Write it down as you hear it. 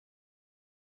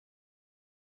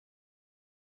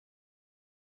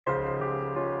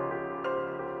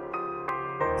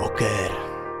okher.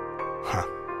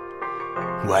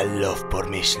 One love por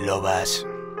mis lobas.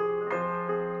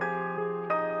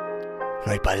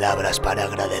 No hay palabras para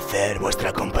agradecer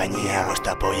vuestra compañía,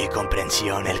 vuestro apoyo y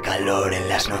comprensión, el calor en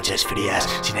las noches frías,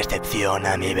 sin excepción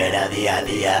a mi vera día a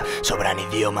día. Sobran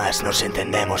idiomas, nos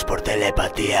entendemos por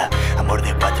telepatía. Amor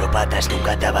de cuatro patas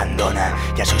nunca te abandona.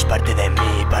 Ya sois parte de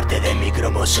mí, parte de mi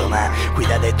cromosoma.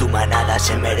 Cuida de tu manada,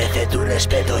 se merece tu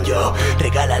respeto. Yo,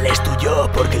 regálales tu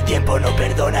yo, porque el tiempo no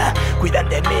perdona. Cuidan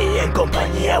de mí en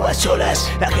compañía o a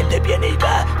solas. La gente viene y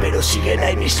va, pero siguen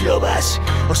ahí mis lobas.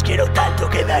 Os quiero tanto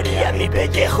que daría mi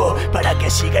pellejo para que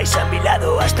sigáis a mi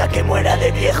lado hasta que muera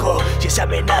de viejo. Si es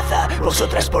amenaza,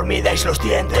 vosotras por mí dais los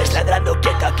dientes. Ladrando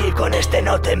quieto aquí, con este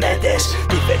no te metes.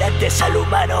 Diferentes al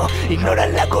humano,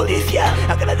 ignoran la codicia,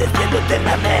 agradeciendo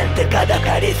eternamente cada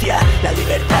caricia. La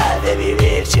libertad de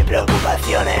vivir sin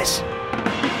preocupaciones.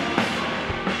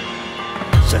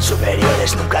 Son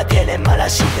superiores, nunca tienen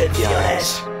malas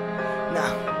intenciones.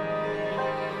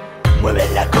 No.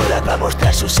 Mueven la cola para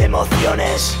mostrar sus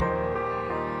emociones.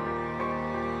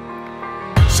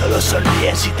 Solo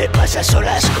sonríen si te pasas o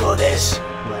las jodes.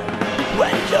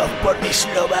 One love por mis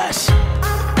lobas.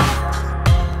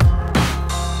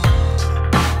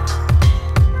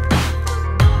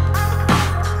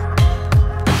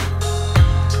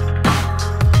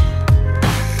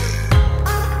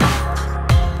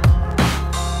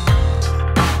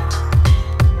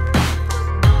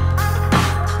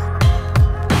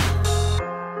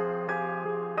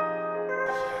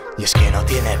 Y es que no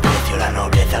tiene precio la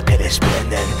nobleza que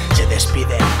desprenden. Se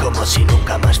despiden como si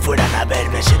nunca más fueran a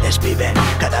verme. Se desviven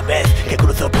cada vez que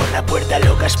cruzo por la puerta,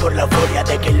 locas por la euforia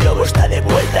de que el lobo está de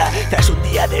vuelta. Tras un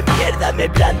día de mierda me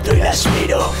planto y las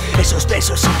miro. Esos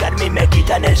besos sin carmín me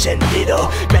quitan el sentido.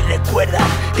 Me recuerdan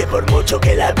que por mucho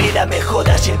que la vida me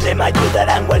joda, siempre me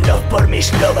ayudarán. One love por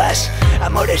mis lobas.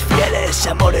 Amores fieles,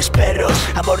 amores perros,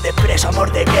 amor de preso,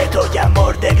 amor de gueto y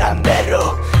amor de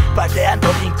gamberro. Paseando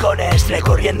rincones,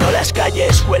 recorriendo las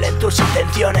calles, huelen tus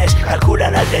intenciones,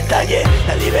 calculan al detalle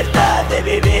la libertad de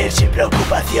vivir sin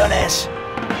preocupaciones.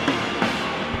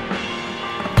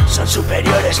 Son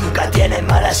superiores, nunca tienen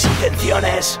malas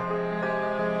intenciones.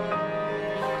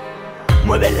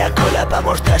 Mueven la cola para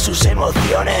mostrar sus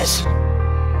emociones.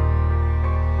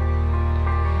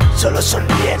 Solo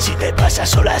sonríen si te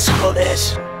pasas o las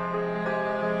jodes.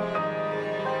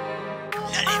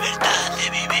 La libertad de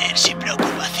vivir sin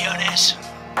preocupaciones.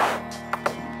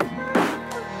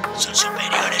 Son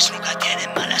superiores, nunca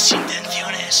tienen malas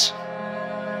intenciones.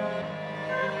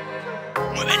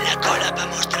 Mueven la cola para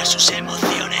mostrar sus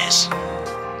emociones.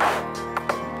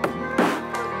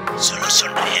 Solo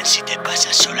sonríen si te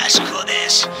pasas o las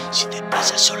jodes. Si te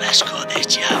pasas o las jodes,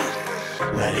 chao.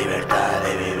 La libertad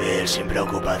de vivir sin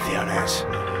preocupaciones.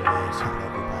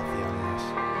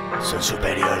 Son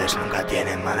superiores, nunca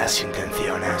tienen malas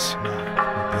intenciones.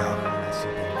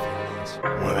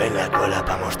 Mueven la cola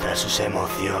para mostrar sus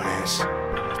emociones.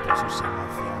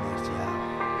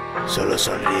 Solo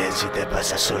sonríen si te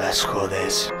pasas o las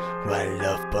jodes. One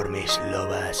love por mis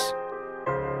lobas.